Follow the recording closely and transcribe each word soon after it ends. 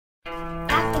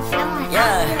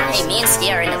Yeah, hey, me and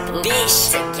Ski are in the booth.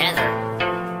 Bitch together.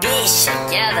 Bitch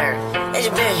together. It's a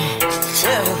bitch.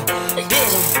 Yeah,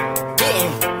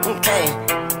 bitch. Okay.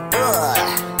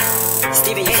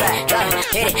 Stevie, you flat. Drop it,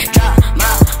 hit it, drop my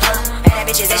hoe. And that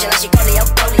bitch is Asian like she Coley, oh,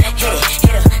 Coley.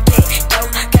 Hit her, get dope.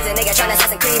 Cause a nigga tryna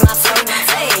Assassin's Creed my flow.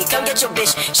 Hey, come get your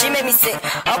bitch, she made me sick.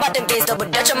 All about them gays, double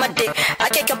Dutch on my dick. I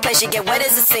can't complain, she get wet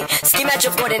as a sink. Ski match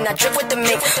your board and I drip with the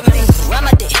mink. Ride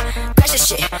my dick, crash the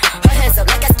shit. Her hands up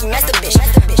like I ski master bitch.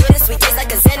 Get a sweet taste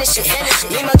like a Zen and shit.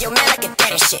 You mug your man like a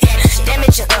dad and shit.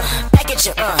 Damage you, package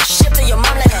you, ship to your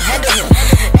mom like a handle you.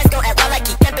 Let's go act wild like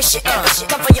he camping shit,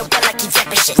 come for your butt like he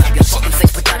japping shit. Grab your fucking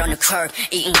face, put that on the curb.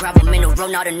 Eating grab a mineral,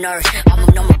 not a nerd. I'ma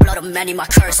know my blood, I'm manning my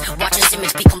curse. Watch his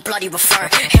image become bloody refer.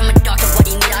 Him a doctor, what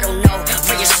he need, I don't know.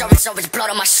 Reassurance over his blood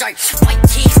on my shirt. White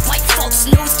teeth, white folks,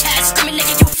 news tags, screaming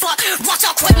nigga, you fuck. Watch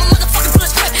out quick, my motherfucking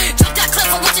bullets grip. Drop that clip,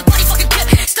 I watch his body fucking dip.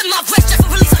 Stem my wrist, just for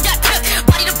release on that clip.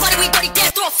 Body to body, we dirty,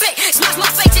 dead, throw a fit. Smash my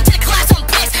face.